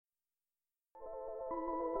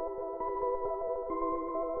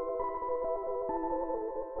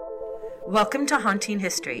Welcome to Haunting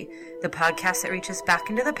History, the podcast that reaches back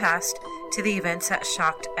into the past to the events that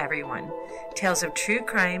shocked everyone. Tales of true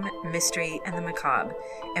crime, mystery, and the macabre.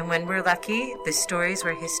 And when we're lucky, the stories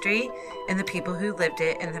were history and the people who lived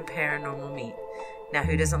it and the paranormal meet. Now,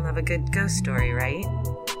 who doesn't love a good ghost story, right?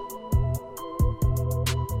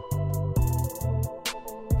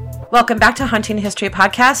 Welcome back to Haunting History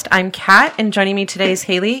Podcast. I'm Kat, and joining me today is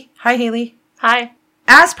Haley. Hi, Haley. Hi.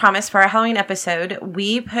 As promised, for our Halloween episode,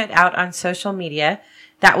 we put out on social media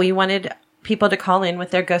that we wanted people to call in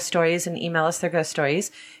with their ghost stories and email us their ghost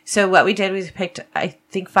stories. So what we did was we picked, I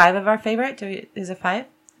think, 5 of our favorite. Is it 5?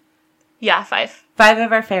 Yeah, 5. 5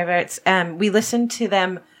 of our favorites. We listened to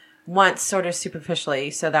them once sort of superficially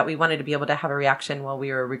so that we wanted to be able to have a reaction while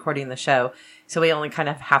we were recording the show. So we only kind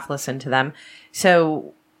of half listened to them.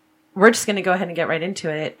 So we're just going to go ahead and get right into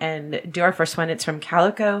it and do our first one. It's from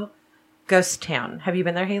Calico Ghost Town. Have you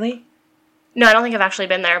been there, Haley? No, I don't think I've actually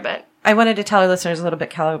been there, but I wanted to tell our listeners a little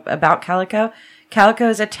bit about Calico. Calico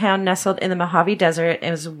is a town nestled in the Mojave Desert.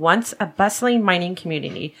 It was once a bustling mining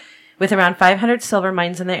community with around 500 silver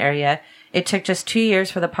mines in the area. It took just 2 years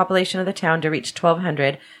for the population of the town to reach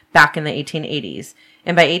 1,200 back in the 1880s.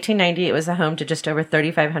 And by 1890, it was the home to just over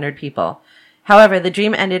 3,500 people. However, the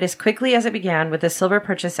dream ended as quickly as it began with the Silver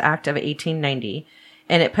Purchase Act of 1890.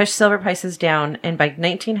 And it pushed silver prices down, and by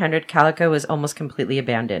 1900, Calico was almost completely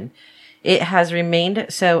abandoned. It has remained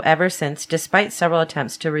so ever since, despite several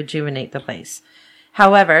attempts to rejuvenate the place.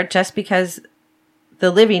 However, just because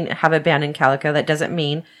the living have abandoned Calico, that doesn't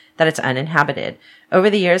mean that it's uninhabited. Over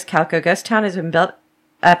the years, Calico Ghost Town has been built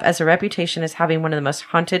up as a reputation as having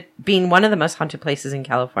being one of the most haunted places in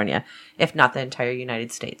California, if not the entire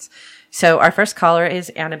United States. So our first caller is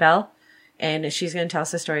Annabelle, and she's going to tell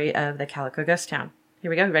us the story of the Calico Ghost Town. Here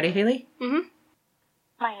we go. Ready, Haley? Mm-hmm.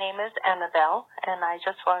 My name is Annabelle, and I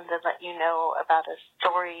just wanted to let you know about a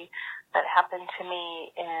story that happened to me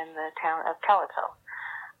in the town of Calico.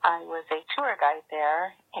 I was a tour guide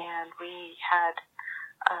there, and we had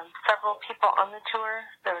several people on the tour.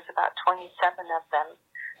 There was about 27 of them,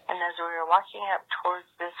 and as we were walking up towards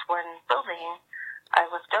this one building, I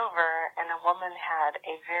looked over, and a woman had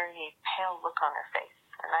a very pale look on her face,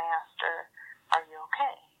 and I asked her, "Are you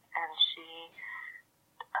okay?" And she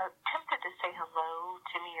attempted to say hello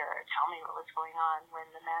to me or tell me what was going on when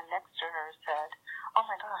the man next to her said, "Oh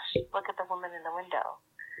my gosh, look at the woman in the window."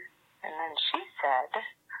 And then she said,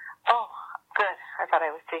 "Oh, good, I thought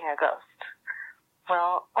I was seeing a ghost."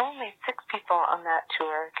 Well, only 6 people on that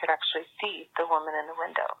tour could actually see the woman in the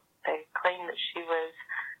window. They claimed that she was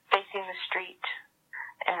facing the street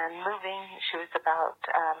and moving. She was about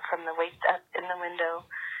from the waist up in the window,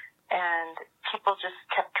 and people just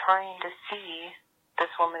kept trying to see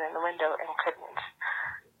this woman in the window and couldn't.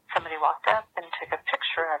 Somebody walked up and took a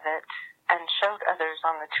picture of it and showed others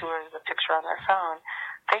on the tour the picture on their phone.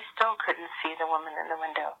 They still couldn't see the woman in the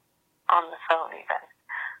window, on the phone even.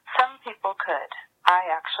 Some people could. I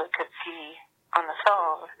actually could see on the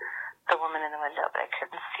phone the woman in the window, but I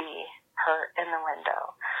couldn't see her in the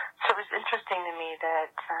window. So it was interesting to me that,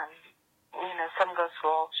 some ghosts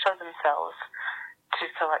will show themselves to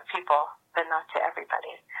select people, but not to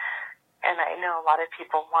everybody. And I know a lot of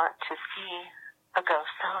people want to see a ghost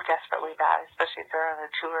so desperately bad, especially if they're on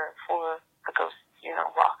a tour for a ghost,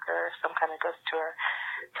 walk or some kind of ghost tour.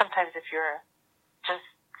 Sometimes if you're just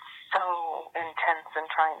so intense and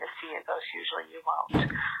trying to see a ghost, usually you won't.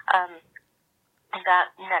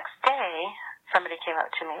 That next day, somebody came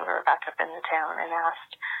up to me, we were back up in the town, and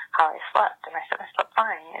asked how I slept. And I said, I slept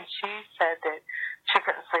fine. And she said that she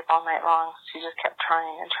couldn't sleep all night long. She just kept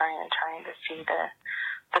trying and trying and trying to see the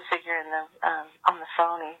figure in the on the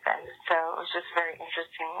phone even. So it was just very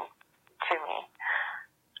interesting to me.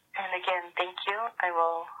 And again, thank you. I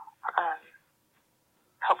will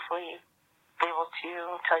hopefully be able to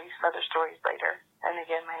tell you some other stories later. And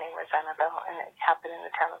again, my name is Annabelle, and it happened in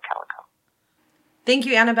the town of Calico. Thank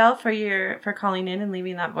you, Annabelle, for calling in and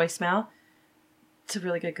leaving that voicemail. It's a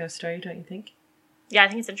really good ghost story, don't you think? Yeah, I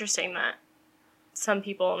think it's interesting that some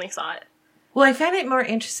people only saw it. Well, I find it more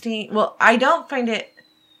interesting. Well, I don't find it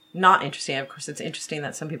not interesting. Of course, it's interesting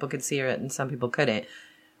that some people could see it and some people couldn't.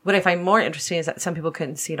 What I find more interesting is that some people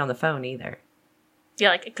couldn't see it on the phone either. Yeah,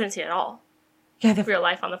 like, it couldn't see it at all. Yeah, real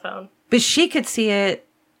life on the phone. But she could see it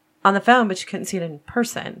on the phone, but she couldn't see it in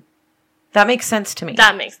person. That makes sense to me.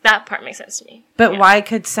 That part makes sense to me. But why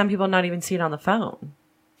could some people not even see it on the phone?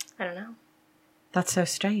 I don't know. That's so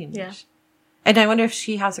strange. Yeah. And I wonder if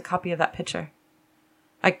she has a copy of that picture.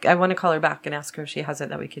 I want to call her back and ask her if she has it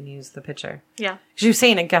that we can use the picture. Yeah. She was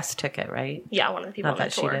saying a guest took it, right? Yeah, one of the people Not on the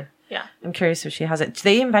that she tour. did. Yeah. I'm curious if she has it.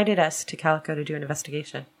 They invited us to Calico to do an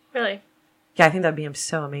investigation. Really? Yeah, I think that'd be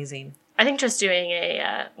so amazing. I think just doing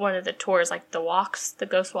a one of the tours, like the walks, the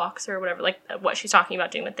ghost walks or whatever, like what she's talking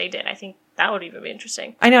about doing that they did, I think that would even be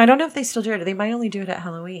interesting. I know. I don't know if they still do it. They might only do it at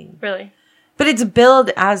Halloween. Really? But it's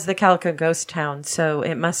billed as the Calico Ghost Town, so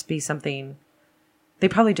it must be something. They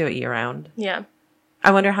probably do it year round. Yeah.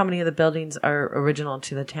 I wonder how many of the buildings are original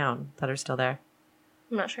to the town that are still there.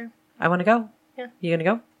 I'm not sure. I want to go. Yeah. You gonna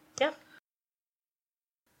go? Yeah.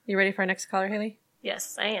 You ready for our next caller, Haley?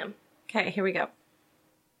 Yes, I am. Okay, here we go.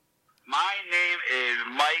 My name is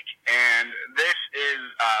Mike, and this is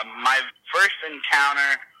my first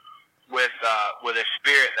encounter with a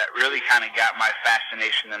spirit that really kind of got my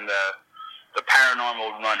fascination in the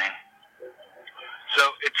paranormal running. So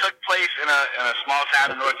it took place in a small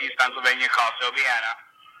town in northeast Pennsylvania called Sobiana.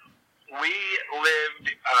 We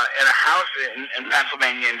lived in a house in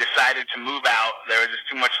Pennsylvania and decided to move out. There was just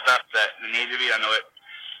too much stuff that needed to be done to it.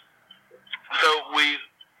 So we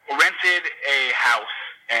rented a house,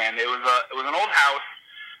 and it was an old house.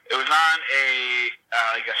 It was on a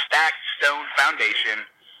stacked stone foundation.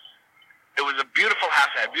 It was a beautiful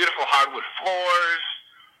house. It had beautiful hardwood floors.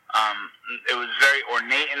 It was very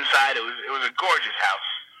ornate inside. It was a gorgeous house.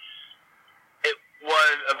 It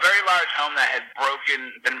was a very large home that had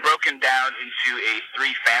been broken down into a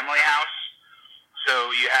 3-family house.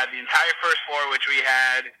 So you had the entire first floor, which we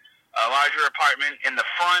had a larger apartment in the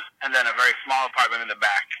front, and then a very small apartment in the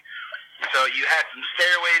back. So you had some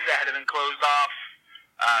stairways that had been closed off,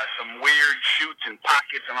 some weird chutes and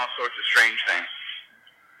pockets, and all sorts of strange things.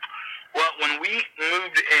 Well, when we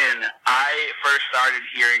moved in, I first started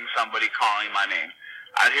hearing somebody calling my name.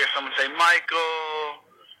 I'd hear someone say, Michael,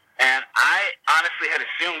 and I honestly had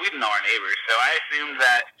assumed, we didn't know our neighbors, so I assumed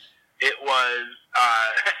that it was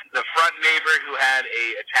the front neighbor who had a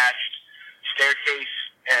attached staircase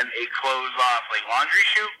and a closed-off laundry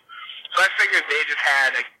chute. So I figured they just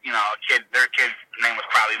had a kid. Their kid's name was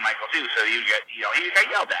probably Michael too, so he got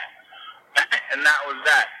yelled at, and that was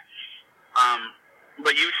that.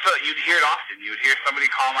 But you'd hear it often. You'd hear somebody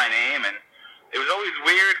call my name, and it was always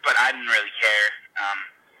weird, but I didn't really care.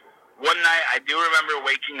 One night, I do remember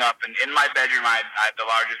waking up, and in my bedroom, I had the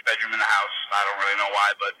largest bedroom in the house. I don't really know why,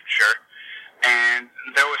 but sure. And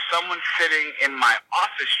there was someone sitting in my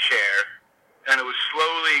office chair, and it was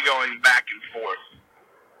slowly going back and forth.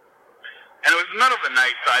 And it was the middle of the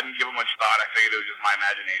night, so I didn't give it much thought. I figured it was just my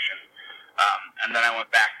imagination. And then I went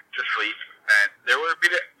back to sleep. And there would be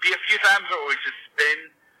a few times where it would just spin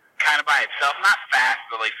kind of by itself. Not fast,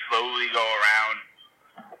 but slowly go around.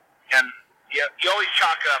 And you always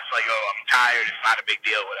chalk it up to oh, I'm tired, it's not a big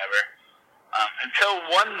deal, whatever. Until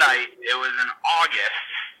one night, it was in August,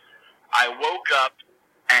 I woke up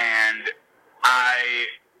and I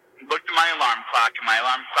looked at my alarm clock, and my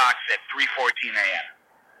alarm clock said 3:14 a.m.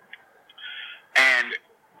 And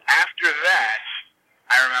after that,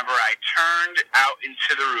 I remember I turned out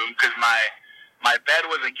into the room because my bed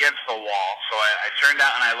was against the wall. So I turned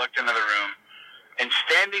out and I looked into the room, and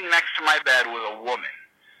standing next to my bed was a woman.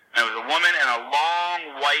 And it was a woman in a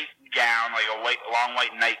long white gown, long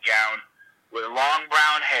white nightgown with long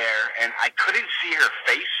brown hair, and I couldn't see her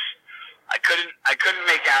face. I couldn't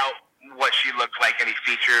make out what she looked like, any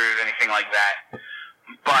features, anything like that.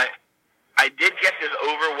 But I did get this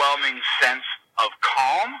overwhelming sense of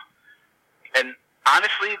calm, and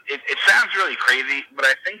honestly, it sounds really crazy, but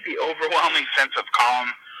I think the overwhelming sense of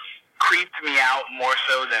calm creeped me out more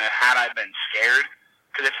so than had I been scared,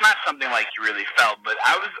 because it's not something like you really felt. But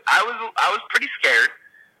I was pretty scared,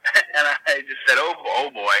 and I just said, "Oh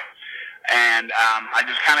boy," and I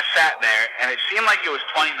just kind of sat there, and it seemed like it was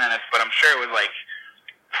 20 minutes, but I'm sure it was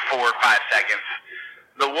 4 or 5 seconds.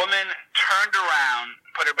 The woman turned around,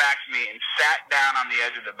 put her back to me, and sat down on the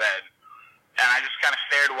edge of the bed. And I just kind of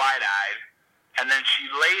stared wide-eyed. And then she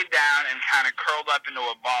laid down and kind of curled up into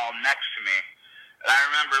a ball next to me. And I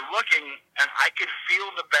remember looking, and I could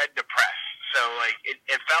feel the bed depress. So,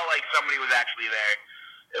 it felt like somebody was actually there.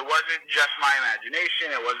 It wasn't just my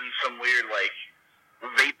imagination. It wasn't some weird,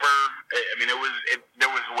 vapor. I mean,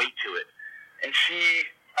 there was weight to it. And she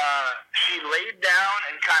laid down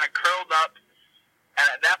and kind of curled up. And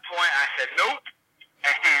at that point, I said, nope.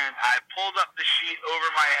 And I pulled up the sheet over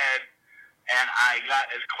my head, and I got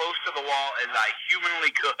as close to the wall as I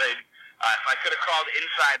humanly could. If I could have crawled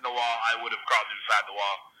inside the wall, I would have crawled inside the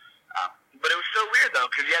wall. But it was so weird, though,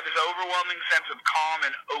 because you had this overwhelming sense of calm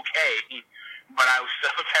and okay, but I was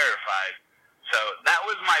still terrified. So that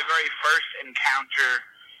was my very first encounter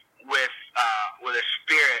with a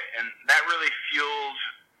spirit, and that really fueled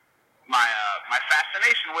my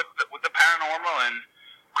fascination with the paranormal and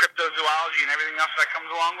cryptozoology and everything else that comes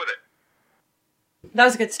along with it. That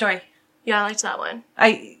was a good story. Yeah, I liked that one.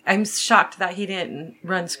 I'm shocked that he didn't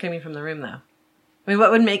run screaming from the room, though. I mean,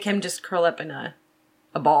 what would make him just curl up in a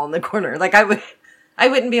ball in the corner? Like, I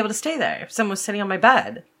wouldn't be able to stay there if someone was sitting on my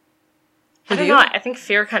bed. I don't know. I think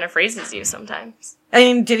fear kind of freezes you sometimes. I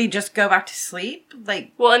mean, did he just go back to sleep?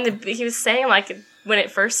 Like, well, he was saying, like, when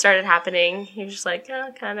it first started happening, he was just like,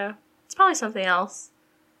 kind of, it's probably something else.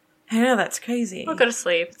 I know, that's crazy. I'll go to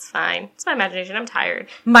sleep. It's fine. It's my imagination. I'm tired.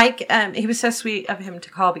 Mike, he was so sweet of him to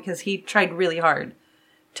call because he tried really hard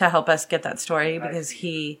to help us get that story because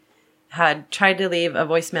he had tried to leave a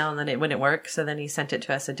voicemail and then it wouldn't work. So then he sent it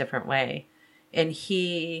to us a different way. And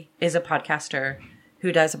he is a podcaster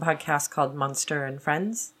who does a podcast called Monster and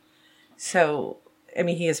Friends. So, I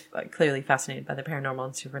mean, he is clearly fascinated by the paranormal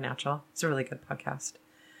and supernatural. It's a really good podcast.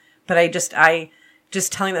 But I just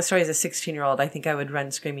telling that story as a 16-year-old, I think I would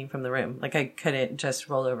run screaming from the room. Like, I couldn't just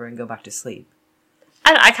roll over and go back to sleep.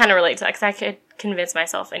 I kind of relate to that because I could convince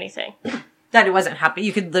myself anything. That it wasn't happening.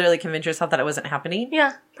 You could literally convince yourself that it wasn't happening.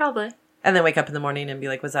 Yeah, probably. And then wake up in the morning and be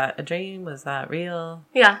like, was that a dream? Was that real?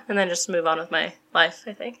 Yeah, and then just move on with my life,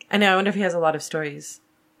 I think. I know. I wonder if he has a lot of stories.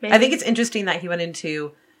 Maybe. I think it's interesting that he went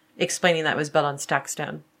into explaining that it was built on stacked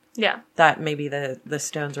stone. Yeah. That maybe the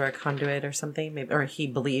stones were a conduit or something. Maybe, or he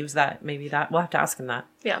believes that maybe that. We'll have to ask him that.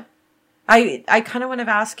 Yeah. I kind of want to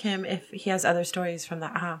ask him if he has other stories from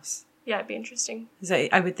that house. Yeah, it'd be interesting.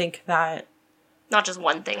 I would think that... Not just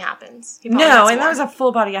one thing happens. No, and that was a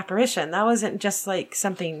full body apparition. That wasn't just like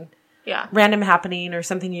something random happening or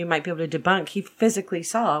something you might be able to debunk. He physically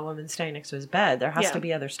saw a woman standing next to his bed. There has to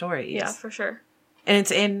be other stories. Yeah, for sure. And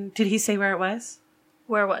it's in... Did he say where it was?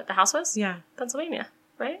 Where what? The house was? Yeah. Pennsylvania,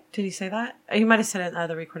 right? Did he say that? He might have said it in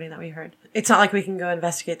the recording that we heard. It's not like we can go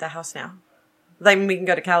investigate the house now. Like, we can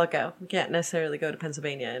go to Calico. We can't necessarily go to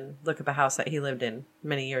Pennsylvania and look up a house that he lived in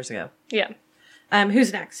many years ago. Yeah.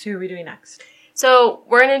 Who's next? Who are we doing next? So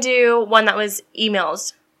we're going to do one that was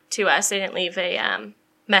emailed to us. They didn't leave a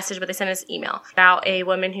message, but they sent us an email about a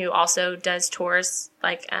woman who also does tours,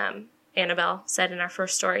 like Annabelle said in our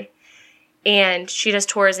first story. And she does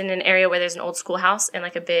tours in an area where there's an old schoolhouse and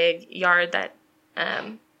like a big yard that,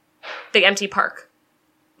 big empty park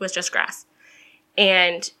with just grass.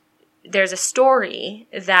 And there's a story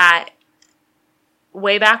that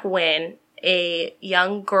way back when a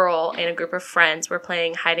young girl and a group of friends were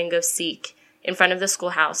playing hide and go seek in front of the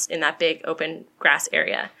schoolhouse in that big open grass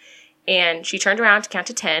area. And she turned around to count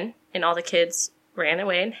to 10 and all the kids ran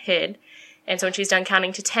away and hid. And so when she's done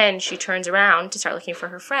counting to 10, she turns around to start looking for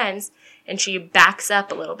her friends and she backs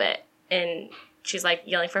up a little bit and she's like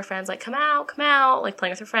yelling for her friends, like, come out, like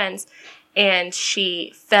playing with her friends. And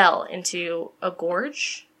she fell into a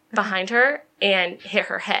gorge behind her and hit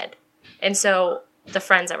her head. And so the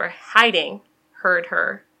friends that were hiding heard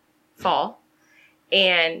her fall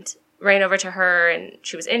and ran over to her, and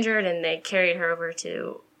she was injured, and they carried her over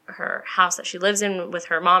to her house that she lives in with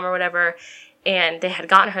her mom or whatever, and they had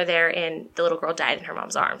gotten her there, and the little girl died in her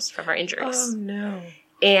mom's arms from her injuries. Oh, no.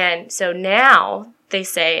 And so now they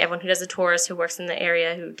say, everyone who does the tours, who works in the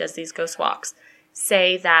area, who does these ghost walks,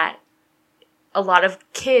 say that a lot of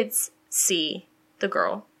kids see the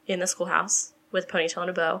girl in the schoolhouse with a ponytail and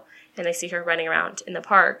a bow, and they see her running around in the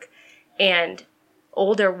park. And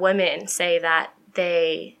older women say that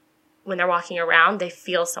when they're walking around, they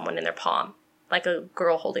feel someone in their palm, like a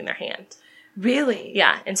girl holding their hand. Really?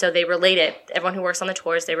 Yeah, and so they relate it, everyone who works on the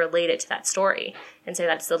tours, they relate it to that story and say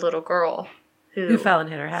that's the little girl who fell and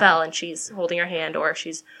hit her head. Fell and she's holding her hand, or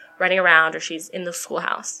she's running around, or she's in the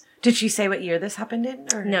schoolhouse. Did she say what year this happened in?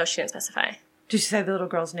 Or? No, she didn't specify. Did she say the little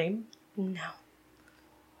girl's name? No.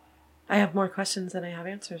 I have more questions than I have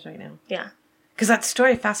answers right now. Yeah. Because that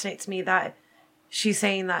story fascinates me, that she's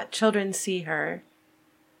saying that children see her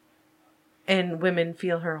and women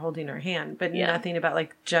feel her holding her hand, but nothing about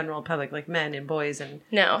like general public, like men and boys and...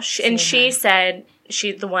 No, she said,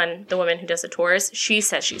 the woman who does the tours, she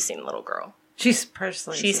says she's seen a little girl. She's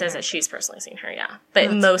personally She says that she's personally seen her, yeah.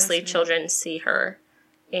 But mostly children see her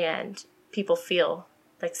and people feel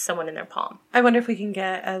like someone in their palm. I wonder if we can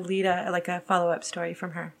get a follow-up story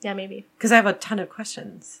from her. Yeah, maybe. Because I have a ton of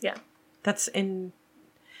questions. Yeah.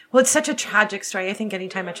 Well, it's such a tragic story. I think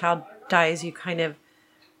anytime a child dies, you kind of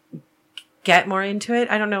get more into it.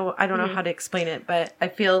 I don't know how to explain it, but I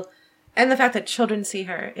feel, and the fact that children see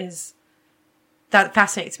her that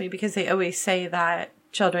fascinates me, because they always say that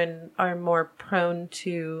children are more prone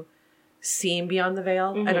to seeing beyond the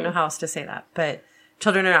veil. Mm-hmm. I don't know how else to say that, but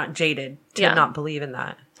children are not jaded to not believe in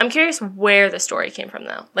that. I'm curious where the story came from,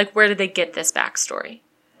 though. Like, where did they get this backstory?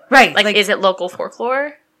 Right. Like is it local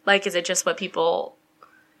folklore? Like, is it just what people...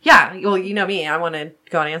 Yeah, well, you know me. I want to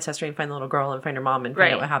go on Ancestry and find the little girl and find her mom and find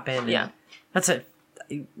Right. out what happened. Yeah. That's it.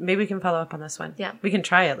 Maybe we can follow up on this one. Yeah. We can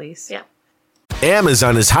try at least. Yeah.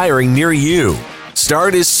 Amazon is hiring near you.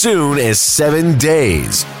 Start as soon as 7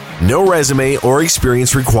 days. No resume or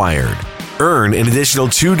experience required. Earn an additional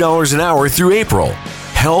 $2 an hour through April.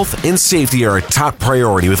 Health and safety are a top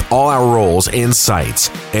priority with all our roles and sites,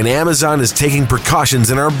 and Amazon is taking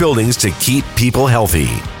precautions in our buildings to keep people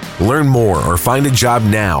healthy. Learn more or find a job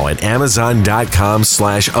now at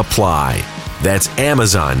amazon.com/apply. That's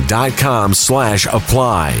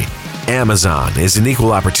amazon.com/apply. Amazon is an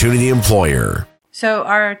equal opportunity employer. So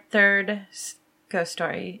our third ghost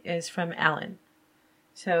story is from Alan.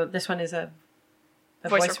 So this one is a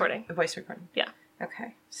Voice recording. A voice recording. Yeah.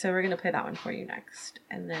 Okay. So we're going to play that one for you next,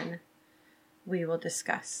 and then we will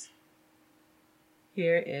discuss.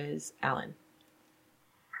 Here is Alan.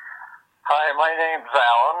 Hi, my name's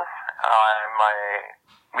Alan. I'm a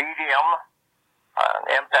medium, an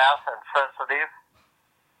empath and sensitive.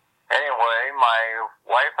 Anyway, my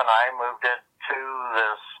wife and I moved into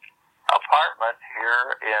this apartment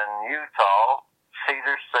here in Utah,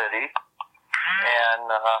 Cedar City. And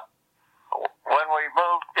when we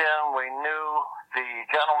moved in, we knew the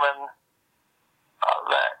gentleman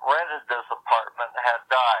that rented this apartment had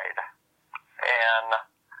died. And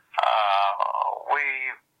we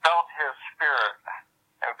felt his spirit.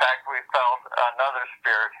 In fact, we felt another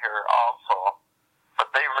spirit here also. But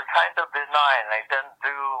they were kind of benign. They didn't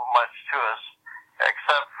do much to us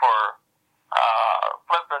except for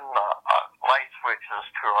flipping light switches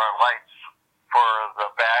to our lights for the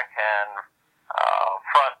back and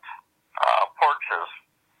front porches.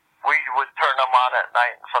 We would turn them on at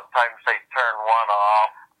night, and sometimes they'd turn one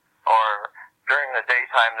off, or during the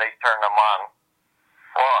daytime they'd turn them on.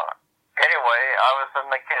 Well, anyway, I was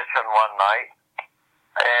in the kitchen one night,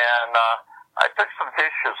 and I took some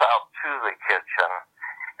dishes out to the kitchen,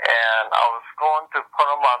 and I was going to put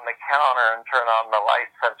them on the counter and turn on the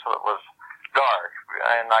light since it was dark,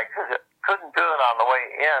 and I couldn't do it on the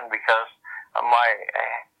way in because my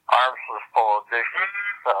arms was full of dishes.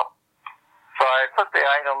 So I put the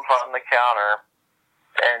items on the counter,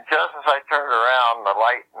 and just as I turned around, the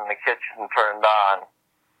light in the kitchen turned on,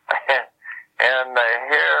 and the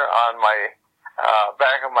hair on my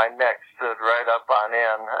back of my neck stood right up on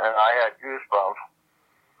end, and I had goosebumps.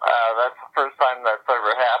 That's the first time that's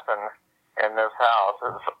ever happened in this house.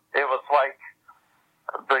 It was like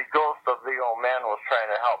the ghost of the old man was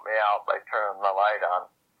trying to help me out by turning the light on.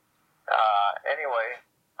 Anyway,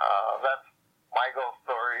 that's my ghost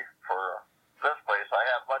story for this place. I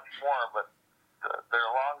have much more, but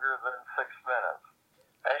they're longer than 6 minutes.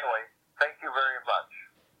 Anyway, thank you very much.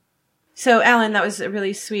 So, Alan, that was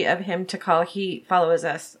really sweet of him to call. He follows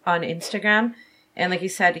us on Instagram. And like he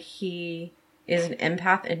said, he is an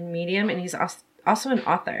empath and medium, and he's also an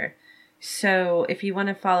author. So if you want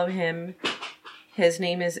to follow him, his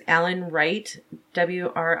name is Alan Wright,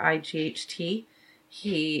 Wright.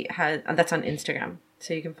 He has, that's on Instagram.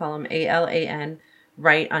 So you can follow him, ALAN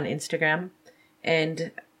Wright on Instagram.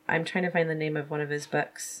 And I'm trying to find the name of one of his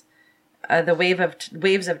books. The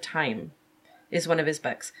Waves of Time is one of his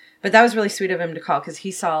books. But that was really sweet of him to call, because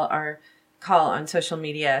he saw our call on social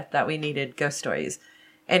media that we needed ghost stories.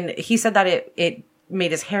 And he said that it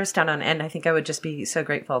made his hair stand on end. I think I would just be so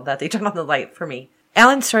grateful that they turned on the light for me.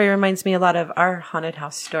 Alan's story reminds me a lot of our haunted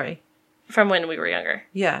house story. From when we were younger.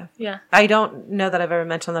 Yeah. Yeah. I don't know that I've ever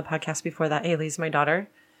mentioned on the podcast before that Ailey's my daughter.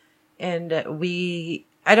 And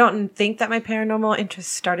I don't think that my paranormal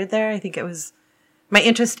interest started there. I think it was my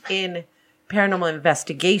interest in paranormal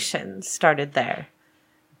investigations started there.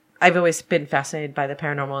 I've always been fascinated by the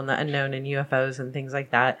paranormal and the unknown and UFOs and things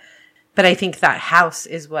like that. But I think that house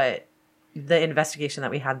is what the investigation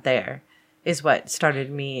that we had there is what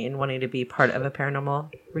started me in wanting to be part of a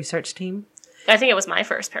paranormal research team. I think it was my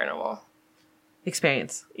first paranormal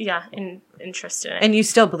experience. Yeah, interest in it. And you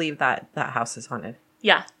still believe that that house is haunted?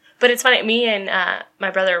 Yeah. But it's funny, me and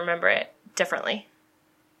my brother remember it differently.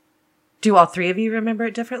 Do all three of you remember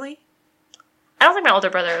it differently? I don't think my older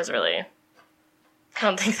brother was really... I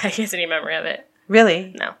don't think that he has any memory of it.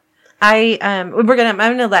 Really? No. I'm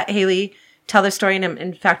gonna let Haley tell the story, and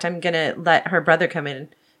in fact, I'm gonna let her brother come in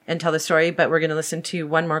and tell the story. But we're gonna listen to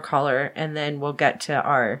one more caller, and then we'll get to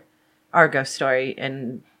our ghost story,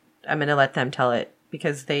 and I'm gonna let them tell it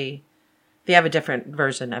because they have a different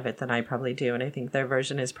version of it than I probably do, and I think their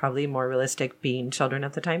version is probably more realistic, being children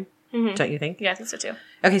at the time. Mm-hmm. Don't you think? Yeah, I think so too.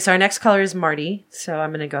 Okay, so our next caller is Marty. So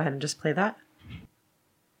I'm gonna go ahead and just play that.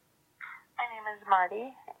 My name is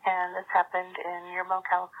Marty, and this happened in Yermo,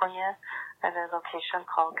 California, at a location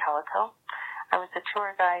called Calico. I was a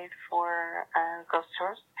tour guide for ghost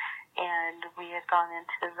tours, and we had gone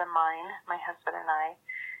into the mine, my husband and I,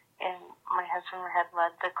 and my husband had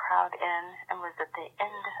led the crowd in and was at the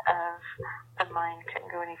end of the mine,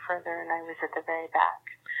 couldn't go any further, and I was at the very back.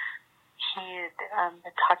 He had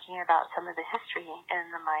been talking about some of the history in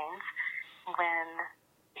the mines when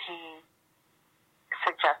he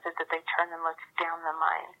suggested that they turn and look down the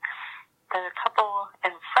mine. The couple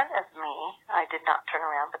in front of me, I did not turn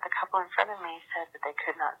around, but the couple in front of me said that they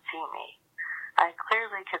could not see me. I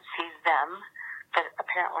clearly could see them, but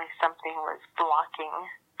apparently something was blocking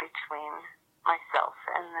between myself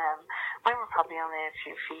and them. We were probably only a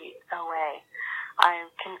few feet away. I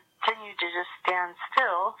continued to just stand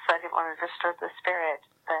still, so I didn't want to disturb the spirit,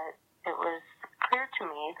 but it was clear to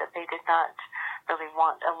me that they did not really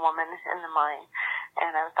want a woman in the mine.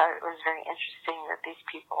 And I thought it was very interesting that these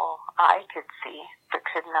people I could see but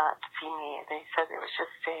could not see me. They said it was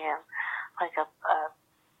just like a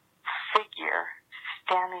figure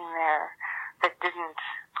standing there that didn't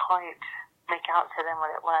quite make out to them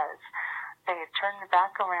what it was. They had turned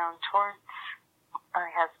back around towards my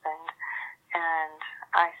husband, and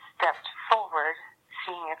I stepped forward,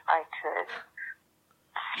 seeing if I could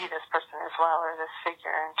see this person as well, or this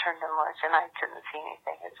figure, and turned and looked, and I couldn't see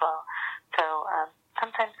anything as well. So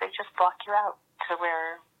sometimes they just block you out to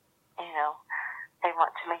where, they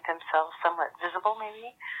want to make themselves somewhat visible,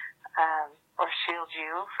 maybe, or shield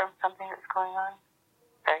you from something that's going on.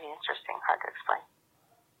 Very interesting, hard to explain.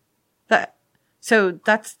 So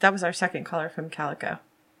that was our second caller from Calico.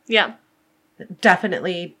 Yeah.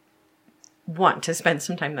 Definitely want to spend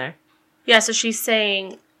some time there. Yeah, so she's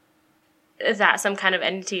saying that some kind of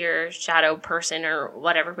entity or shadow person or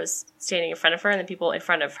whatever was standing in front of her, and the people in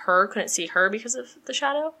front of her couldn't see her because of the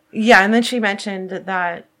shadow? Yeah, and then she mentioned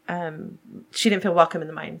that she didn't feel welcome in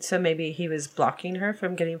the mine, so maybe he was blocking her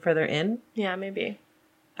from getting further in. Yeah, maybe.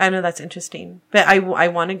 I know that's interesting. But I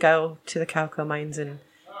want to go to the Calico mines and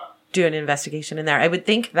do an investigation in there. I would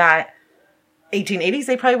think that 1880s,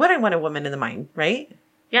 they probably wouldn't want a woman in the mine, right?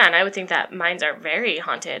 Yeah, and I would think that mines are very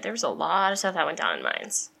haunted. There was a lot of stuff that went down in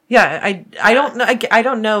mines. Yeah, I don't know. I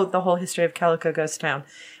don't know the whole history of Calico Ghost Town.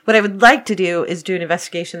 What I would like to do is do an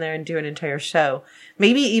investigation there and do an entire show.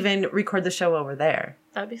 Maybe even record the show over there.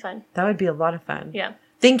 That would be fun. That would be a lot of fun. Yeah.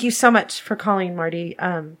 Thank you so much for calling, Marty.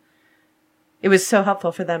 It was so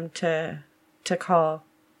helpful for them to call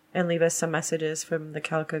and leave us some messages from the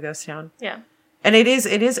Calico Ghost Town. Yeah. And it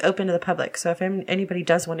is open to the public. So if anybody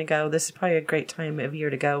does want to go, this is probably a great time of year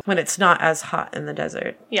to go when it's not as hot in the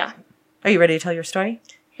desert. Yeah. Are you ready to tell your story?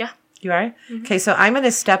 Yeah. You are? Mm-hmm. Okay, so I'm going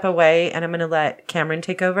to step away and I'm going to let Cameron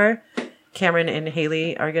take over. Cameron and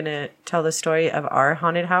Haley are going to tell the story of our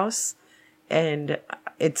haunted house. And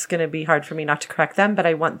it's going to be hard for me not to correct them, but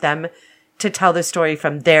I want them to tell the story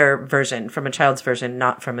from their version, from a child's version,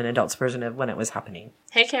 not from an adult's version of when it was happening.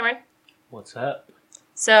 Hey, Cameron. What's up?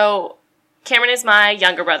 So, Cameron is my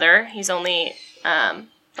younger brother. He's only,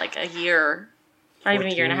 like a year, not even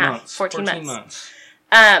a year and a half. 14 months.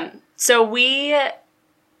 So we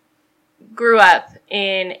grew up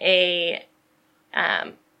in a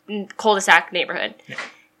cul-de-sac neighborhood. Yeah.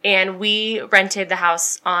 And we rented the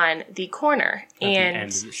house on the corner. At the end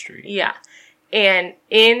of the street. Yeah. And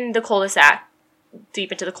in the cul-de-sac,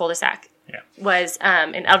 deep into the cul-de-sac, was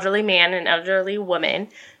an elderly man and an elderly woman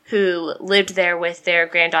who lived there with their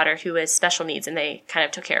granddaughter who has special needs, and they kind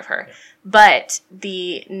of took care of her. Yeah. But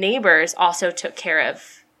the neighbors also took care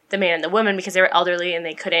of the man and the woman because they were elderly and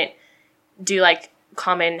they couldn't do, like,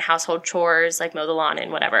 common household chores, like mow the lawn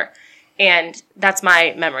and whatever. And that's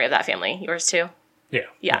my memory of that family. Yours too? Yeah.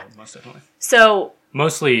 Yeah. Most definitely. So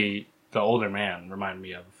mostly the older man reminded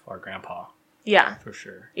me of our grandpa. Yeah. For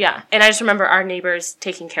sure. Yeah. And I just remember our neighbors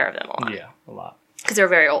taking care of them a lot. Yeah, a lot. Because they were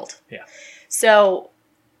very old. Yeah. So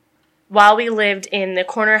while we lived in the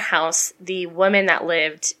corner house, the woman that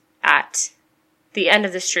lived at the end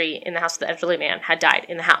of the street in the house with the elderly man had died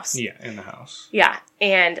in the house. Yeah, in the house. Yeah.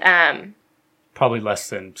 And probably less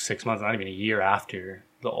than 6 months, not even a year after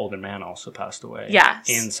the older man also passed away. Yeah.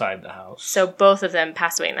 Inside the house. So both of them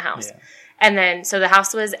passed away in the house. Yeah. And then, so the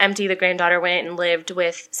house was empty. The granddaughter went and lived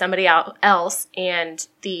with somebody else, and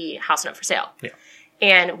the house went up for sale. Yeah.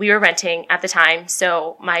 And we were renting at the time,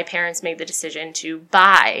 so my parents made the decision to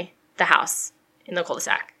buy the house in the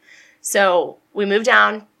cul-de-sac. So we moved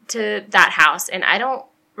down to that house, and I don't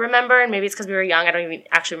remember, and maybe it's because we were young. I don't even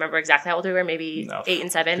actually remember exactly how old we were, maybe 8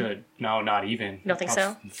 and 7. Good. No, not even. You don't think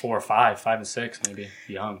so? 4 or 5, 5 and 6, maybe.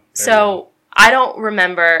 Young. So young. I don't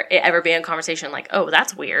remember it ever being a conversation like, oh,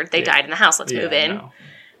 that's weird. They died in the house. Let's move in. No.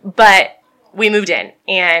 But we moved in.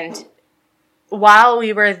 And while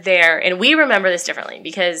we were there, and we remember this differently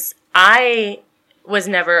because I was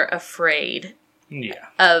never afraid Yeah.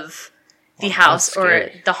 of the Well, house that's or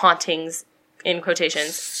scary. the hauntings, in quotations.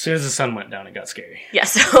 As soon as the sun went down, it got scary. Yeah,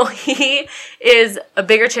 so he is a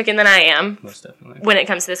bigger chicken than I am Most definitely. when it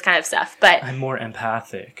comes to this kind of stuff. But I'm more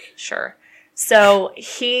empathic. sure. So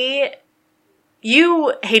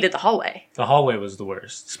you hated the hallway. The hallway was the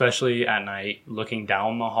worst, especially at night, looking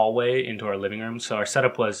down the hallway into our living room. So our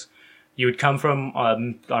setup was, you would come from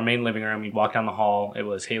our main living room, you'd walk down the hall, it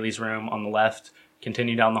was Haley's room on the left,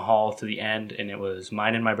 continue down the hall to the end, and it was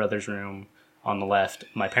mine and my brother's room on the left,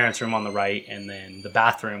 my parents' room on the right, and then the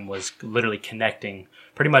bathroom was literally connecting.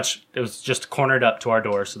 Pretty much, it was just cornered up to our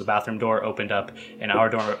door, so the bathroom door opened up, and our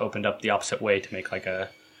door opened up the opposite way to make like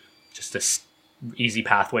just this easy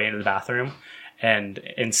pathway into the bathroom. And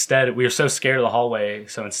instead, we were so scared of the hallway,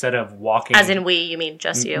 so instead of walking... As in we, you mean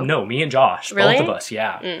just you? No, me and Josh. Really? Both of us,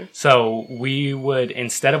 yeah. So we would,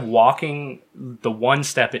 instead of walking the one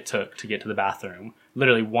step it took to get to the bathroom,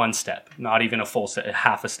 literally one step, not even a full step,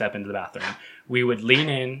 half a step into the bathroom, we would lean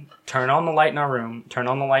in, turn on the light in our room, turn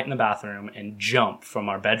on the light in the bathroom, and jump from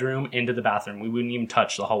our bedroom into the bathroom. We wouldn't even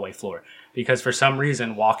touch the hallway floor. Because for some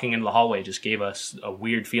reason, walking into the hallway just gave us a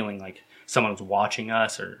weird feeling like someone was watching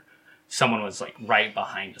us or someone was like right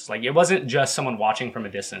behind us. Like it wasn't just someone watching from a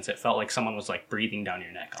distance. It felt like someone was like breathing down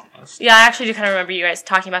your neck almost. Yeah, I actually do kind of remember you guys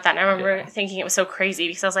talking about that. And I remember thinking it was so crazy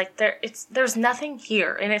because I was like, there's nothing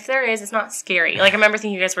here. And if there is, it's not scary. Like I remember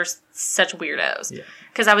thinking you guys were such weirdos. Yeah.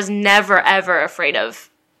 Because I was never, ever afraid of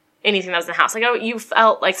anything that was in the house. Like you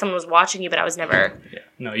felt like someone was watching you, but I was never... Yeah.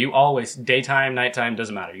 No, you always, daytime, nighttime,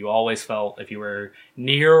 doesn't matter. You always felt, if you were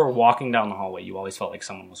near or walking down the hallway, you always felt like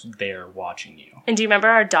someone was there watching you. And do you remember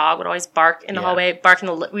our dog would always bark in the Yeah. hallway,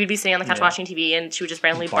 we'd be sitting on the couch watching TV and she would just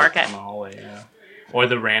randomly bark Down at... the hallway, yeah. Or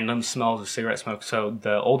the random smells of cigarette smoke. So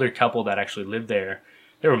the older couple that actually lived there,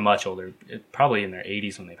 they were much older, probably in their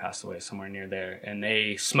 80s when they passed away, somewhere near there. And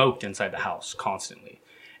they smoked inside the house constantly.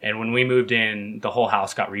 And when we moved in, the whole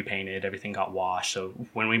house got repainted, everything got washed. So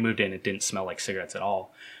when we moved in, it didn't smell like cigarettes at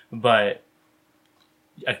all. But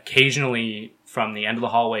occasionally from the end of the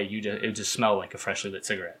hallway, it would just smell like a freshly lit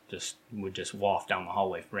cigarette. Would just waft down the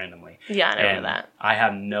hallway randomly. Yeah, I remember And that. I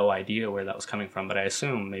have no idea where that was coming from, but I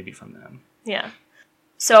assume maybe from them. Yeah.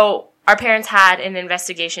 So our parents had an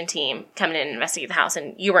investigation team come in and investigate the house,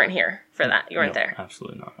 and you weren't here for that. You weren't No, there.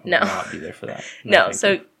 Absolutely not. I No. would not be there for that. No, thank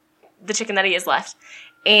so you. the chicken that he is left.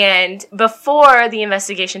 And before the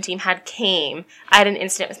investigation team had came, I had an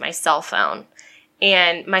incident with my cell phone.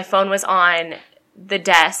 And my phone was on the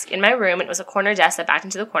desk in my room, and it was a corner desk that backed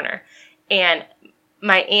into the corner. And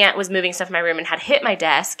my aunt was moving stuff in my room and had hit my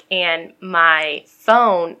desk, and my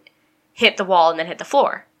phone hit the wall and then hit the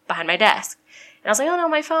floor behind my desk. And I was like, oh no,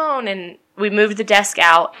 my phone. And we moved the desk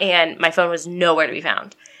out, and my phone was nowhere to be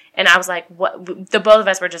found. And I was like, what? The both of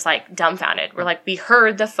us were just like dumbfounded. We're like, we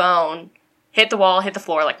heard the phone hit the wall, hit the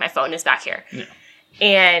floor, like my phone is back here. Yeah.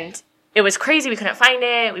 And it was crazy. We couldn't find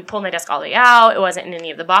it. We pulled my desk all the way out. It wasn't in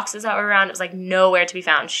any of the boxes that were around. It was like nowhere to be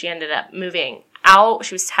found. She ended up moving out.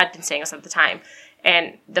 She had been staying with us at the time.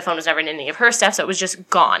 And the phone was never in any of her stuff, so it was just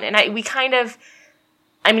gone. And it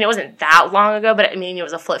wasn't that long ago, but it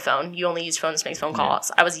was a flip phone. You only used phones to make phone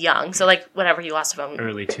calls. I was young, so like whatever, you lost a phone.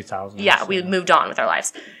 Early 2000s. Yeah, we moved on with our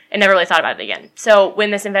lives and never really thought about it again. So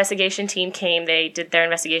when this investigation team came, they did their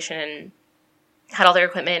investigation and had all their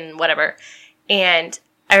equipment and whatever. And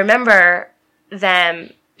I remember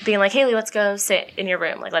them being like, Haley, let's go sit in your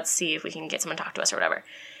room. Like, let's see if we can get someone to talk to us or whatever.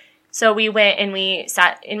 So we went and we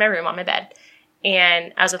sat in my room on my bed.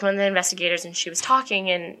 And I was with one of the investigators, and she was talking,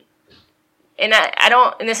 and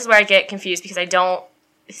this is where I get confused, because I don't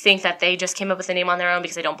think that they just came up with the name on their own,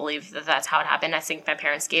 because I don't believe that that's how it happened. I think my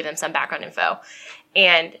parents gave them some background info.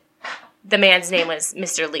 And the man's name was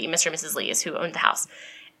Mr. Lee. Mr. and Mrs. Lee is who owned the house.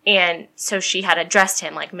 And so she had addressed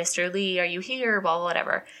him like, Mr. Lee, are you here? Blah, blah,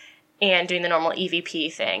 whatever. And doing the normal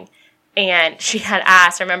EVP thing. And she had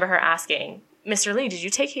asked, I remember her asking, Mr. Lee, did you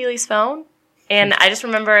take Haley's phone? And I just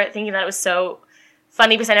remember thinking that it was so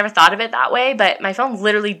funny, because I never thought of it that way, but my phone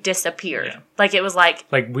literally disappeared. Yeah. Like, it was like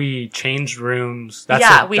we changed rooms.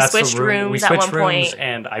 We switched rooms at one point.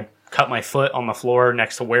 And I cut my foot on the floor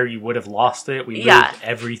next to where you would have lost it. We moved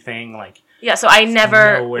everything. So I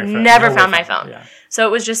never found my phone. Yeah. So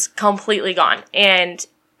it was just completely gone. And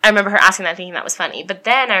I remember her asking that, thinking that was funny. But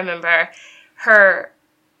then I remember her,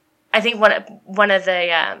 I think one of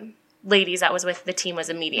the ladies that was with the team was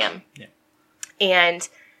a medium. Yeah. And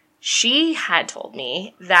she had told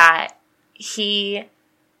me that he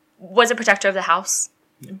was a protector of the house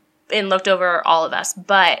and looked over all of us,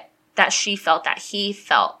 but that he felt that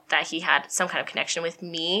he had some kind of connection with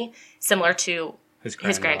me, similar to his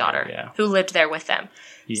granddaughter, yeah. who lived there with them.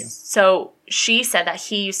 Yeah. So she said that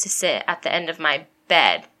he used to sit at the end of my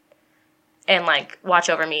bed and like watch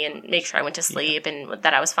over me and make sure I went to sleep and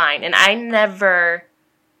that I was fine. And I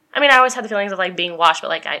always had the feelings of like being watched, but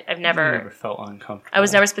like I've never felt uncomfortable. I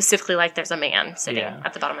was never specifically like there's a man sitting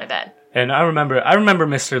at the bottom of my bed. And I remember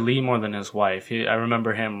Mr. Lee more than his wife. I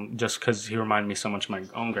remember him just because he reminded me so much of my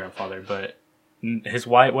own grandfather. But his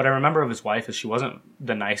wife, what I remember of his wife is she wasn't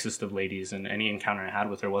the nicest of ladies, and any encounter I had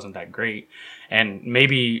with her wasn't that great. And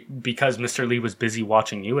maybe because Mr. Lee was busy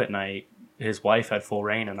watching you at night, his wife had full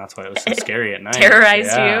reign, and that's why it was so scary at night.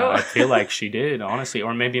 Terrorized you? I feel like she did, honestly.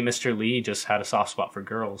 Or maybe Mr. Lee just had a soft spot for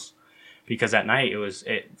girls. Because at night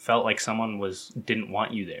it felt like someone didn't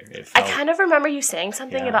want you there. I kind of remember you saying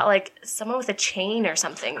something about like someone with a chain or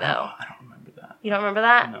something though. I don't remember that. You don't remember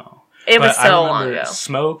that? No. It was so long ago.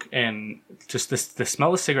 Smoke and just the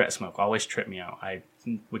smell of cigarette smoke always tripped me out. I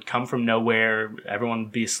would come from nowhere, everyone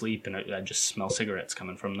would be asleep, and I'd just smell cigarettes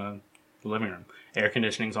coming from the living room. Air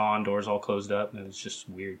conditioning's on, doors all closed up, and it was just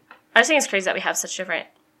weird. I just think it's crazy that we have such different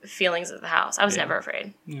feelings of the house. I was never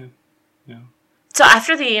afraid. Yeah. So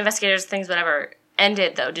after the investigators, things, whatever,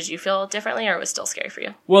 ended, though, did you feel differently, or it was still scary for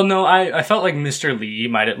you? Well, no, I felt like Mr. Lee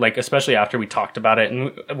might have, like, especially after we talked about it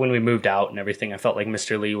and when we moved out and everything, I felt like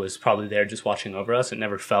Mr. Lee was probably there just watching over us. It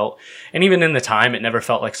never felt, and even in the time, it never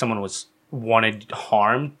felt like someone wanted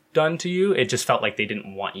harm done to you. It just felt like they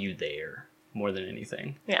didn't want you there more than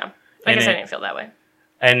anything. Yeah. I guess I didn't feel that way.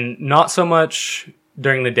 And not so much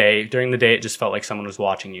during the day. During the day, it just felt like someone was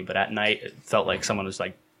watching you, but at night, it felt like someone was,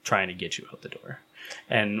 like, trying to get you out the door.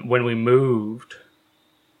 And when we moved,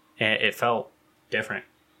 it felt different.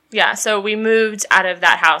 Yeah, so we moved out of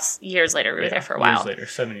that house years later. We were there for a while. Years later,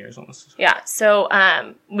 7 years almost. Yeah, so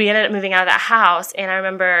we ended up moving out of that house, and I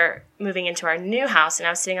remember moving into our new house, and I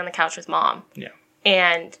was sitting on the couch with Mom. Yeah.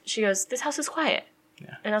 And she goes, "This house is quiet."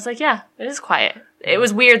 Yeah. And I was like, "Yeah, it is quiet." It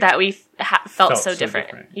was weird that we felt so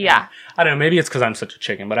different. Yeah. I don't know, maybe it's because I'm such a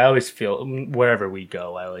chicken, but I always feel, wherever we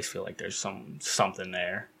go, I always feel like there's something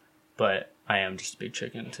there. But I am just a big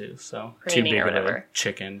chicken, too, so too big of a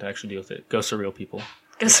chicken to actually deal with it. Ghosts are real people.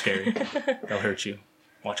 They're scary. They'll hurt you.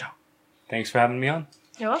 Watch out. Thanks for having me on.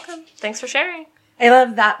 You're welcome. Thanks for sharing. I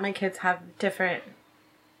love that my kids have different...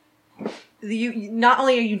 Not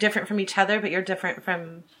only are you different from each other, but you're different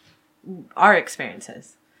from our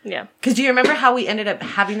experiences. Yeah. Because do you remember how we ended up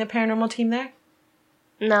having the paranormal team there?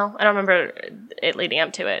 No, I don't remember it leading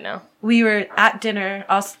up to it, no. We were at dinner.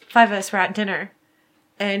 All 5 of us were at dinner.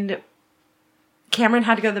 And Cameron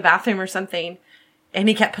had to go to the bathroom or something. And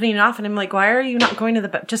he kept putting it off. And I'm like, why are you not going to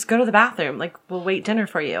the... Just go to the bathroom. Like, we'll wait dinner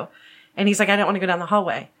for you. And he's like, I don't want to go down the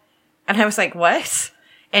hallway. And I was like, what?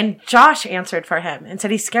 And Josh answered for him and said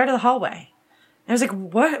he's scared of the hallway. And I was like,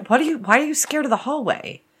 what? Why are you scared of the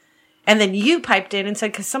hallway? And then you piped in and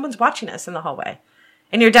said, because someone's watching us in the hallway.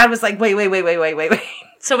 And your dad was like, wait.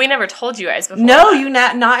 So we never told you guys before. No, you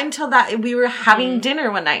not until that we were having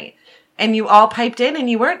dinner one night. And you all piped in and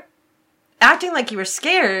you weren't acting like you were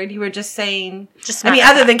scared. You were just saying,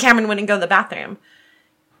 other than Cameron wouldn't go to the bathroom.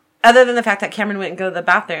 Other than the fact that Cameron wouldn't go to the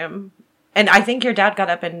bathroom. And I think your dad got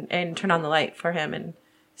up and turned on the light for him and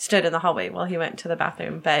stood in the hallway while he went to the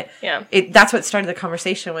bathroom. But yeah, that's what started the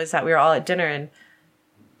conversation, was that we were all at dinner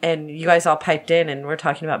and you guys all piped in and we're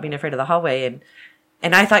talking about being afraid of the hallway.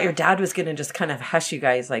 And I thought your dad was going to just kind of hush you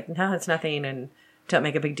guys, like, no, it's nothing, and don't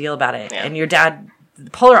make a big deal about it. Yeah. And your dad, the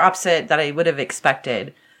polar opposite that I would have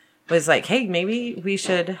expected, was like, hey, maybe we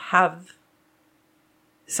should have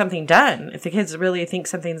something done if the kids really think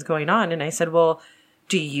something's going on. And I said, well,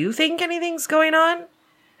 do you think anything's going on?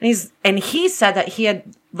 And he said that he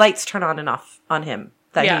had lights turn on and off on him.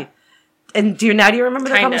 And do you remember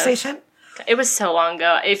the conversation? It was so long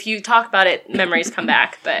ago. If you talk about it, memories come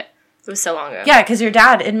back, but it was so long ago. Yeah, because your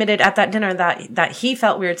dad admitted at that dinner that he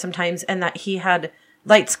felt weird sometimes and that he had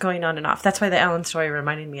lights going on and off. That's why the Ellen story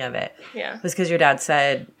reminded me of it. Yeah. Was because your dad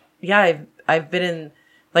said, yeah, I've been in,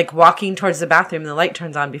 like, walking towards the bathroom and the light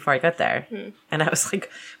turns on before I get there. And I was like,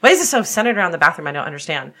 why is this so centered around the bathroom? I don't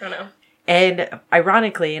understand. I don't know. And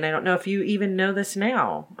ironically, and I don't know if you even know this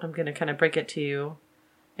now, I'm going to kind of break it to you,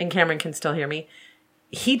 and Cameron can still hear me.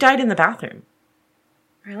 He died in the bathroom.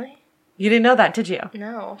 Really? You didn't know that, did you?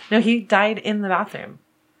 No. No, he died in the bathroom.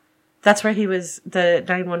 That's where he was, the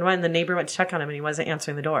 911, the neighbor went to check on him and he wasn't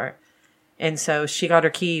answering the door. And so she got her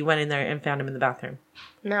key, went in there, and found him in the bathroom.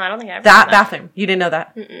 No, I don't think I ever that bathroom. You didn't know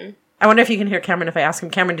that? Mm-mm. I wonder if you can hear Cameron if I ask him.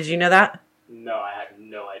 Cameron, did you know that? No, I had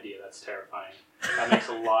no idea. That's terrifying. That makes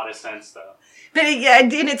a lot of sense, though. But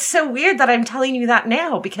and it's so weird that I'm telling you that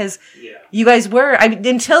now, because you guys were,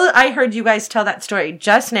 until I heard you guys tell that story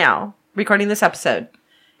just now, recording this episode,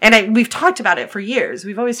 And we've talked about it for years.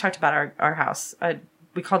 We've always talked about our house.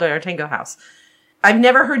 We called it our Tango house. I've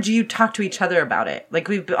never heard you talk to each other about it. Like,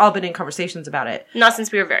 we've all been in conversations about it. Not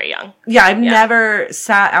since we were very young. Yeah, I've never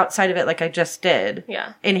sat outside of it like I just did.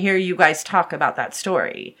 Yeah. And hear you guys talk about that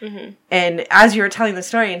story. Mm-hmm. And as you were telling the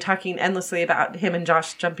story and talking endlessly about him and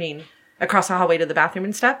Josh jumping across the hallway to the bathroom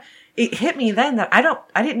and stuff, it hit me then that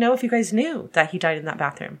I didn't know if you guys knew that he died in that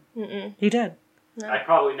bathroom. Mm-mm. You did. No. I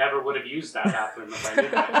probably never would have used that bathroom if I knew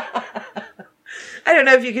that. I don't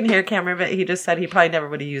know if you can hear Cameron, but he just said he probably never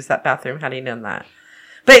would have used that bathroom had he known that.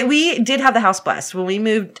 But we did have the house blessed. When we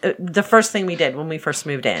moved, the first thing we did when we first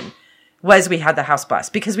moved in was we had the house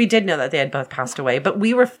blessed because we did know that they had both passed away. But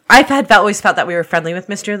I've always felt that we were friendly with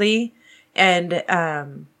Mr. Lee, and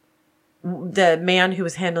the man who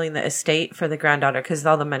was handling the estate for the granddaughter, because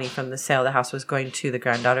all the money from the sale of the house was going to the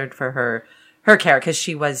granddaughter for her care, because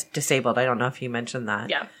she was disabled. I don't know if you mentioned that.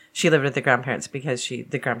 Yeah. She lived with the grandparents because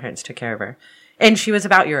the grandparents took care of her. And she was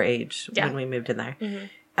about your age when we moved in there.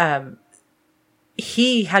 Mm-hmm.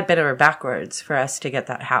 He had bent over backwards for us to get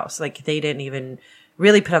that house. Like, they didn't even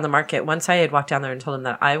really put on the market. Once I had walked down there and told him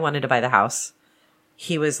that I wanted to buy the house,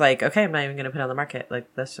 he was like, okay, I'm not even going to put it on the market. Like,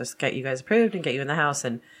 let's just get you guys approved and get you in the house.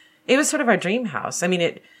 And it was sort of our dream house. I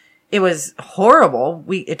mean, it was horrible.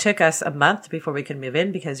 It took us a month before we could move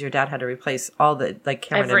in because your dad had to replace all the, like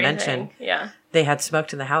Cameron had mentioned. Yeah. They had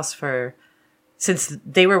smoked in the house since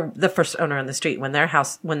they were the first owner on the street. When that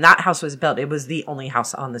house was built, it was the only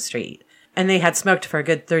house on the street. And they had smoked for a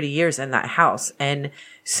good 30 years in that house. And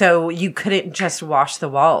so you couldn't just wash the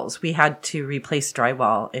walls. We had to replace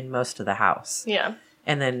drywall in most of the house. Yeah.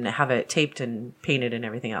 And then have it taped and painted and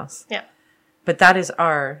everything else. Yeah. But that is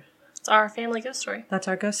it's our family ghost story. That's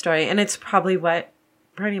our ghost story. And it's probably what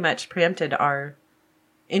pretty much preempted our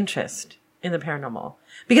interest in the paranormal.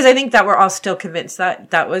 Because I think that we're all still convinced that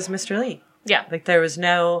that was Mr. Lee. Yeah. Like, there was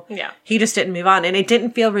Yeah. He just didn't move on. And it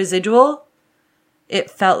didn't feel residual. It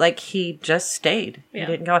felt like he just stayed. Yeah.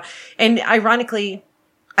 He didn't go on. And ironically,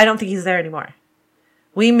 I don't think he's there anymore.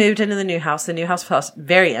 We moved into the new house. The new house felt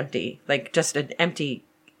very empty. Like, just an empty,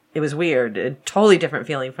 it was weird. A totally different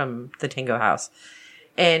feeling from the Tango house.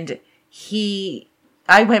 And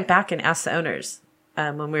I went back and asked the owners,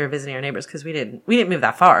 when we were visiting our neighbors, because we didn't move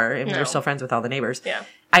that far, and we were still friends with all the neighbors. Yeah.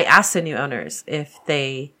 I asked the new owners if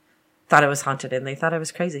they thought it was haunted, and they thought I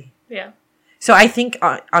was crazy. Yeah. So I think,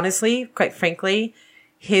 honestly, quite frankly,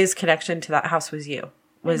 his connection to that house was you.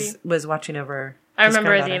 Was watching over. I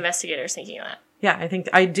remember the investigators thinking that. Yeah,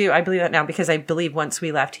 I do. I believe that now, because I believe once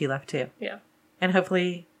we left, he left too. Yeah. And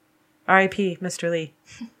hopefully, R.I.P. Mr. Lee.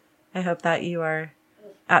 I hope that you are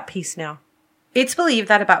at peace now. It's believed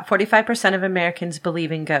that about 45% of Americans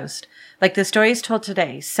believe in ghosts. Like the stories told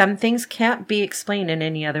today, some things can't be explained in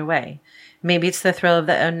any other way. Maybe it's the thrill of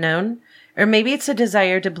the unknown, or maybe it's a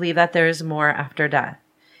desire to believe that there is more after death.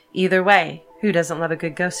 Either way, who doesn't love a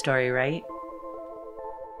good ghost story, right?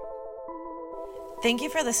 Thank you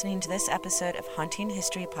for listening to this episode of Haunting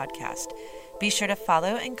History Podcast. Be sure to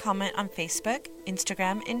follow and comment on Facebook,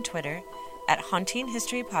 Instagram, and Twitter at Haunting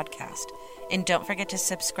History Podcast. And don't forget to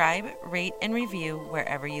subscribe, rate, and review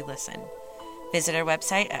wherever you listen. Visit our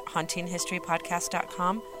website at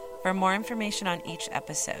hauntinghistorypodcast.com for more information on each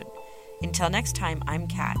episode. Until next time, I'm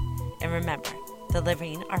Kat, and remember, the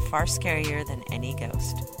living are far scarier than any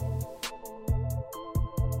ghost.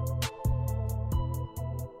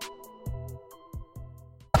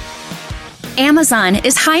 Amazon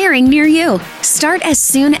is hiring near you. Start as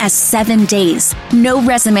soon as 7 days. No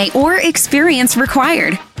resume or experience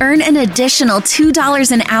required. Earn an additional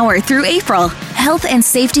 $2 an hour through April. Health and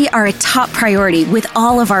safety are a top priority with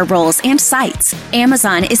all of our roles and sites.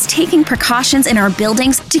 Amazon is taking precautions in our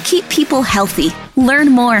buildings to keep people healthy.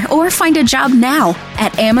 Learn more or find a job now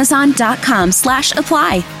at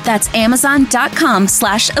amazon.com/apply. That's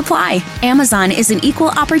amazon.com/apply. Amazon is an equal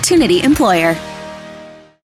opportunity employer.